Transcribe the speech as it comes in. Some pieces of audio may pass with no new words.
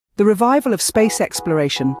The revival of space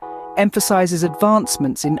exploration emphasizes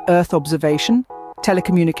advancements in Earth observation,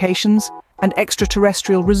 telecommunications, and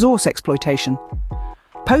extraterrestrial resource exploitation.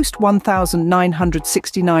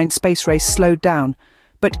 Post-1969 space race slowed down,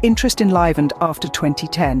 but interest enlivened after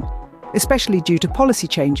 2010, especially due to policy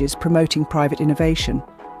changes promoting private innovation.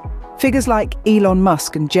 Figures like Elon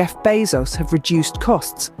Musk and Jeff Bezos have reduced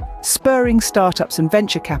costs, spurring startups and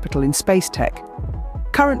venture capital in space tech.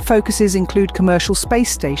 Current focuses include commercial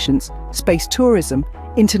space stations, space tourism,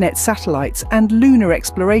 internet satellites, and lunar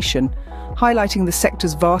exploration, highlighting the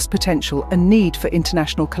sector's vast potential and need for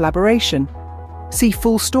international collaboration. See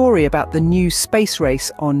full story about the new space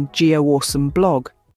race on Geoawesome blog.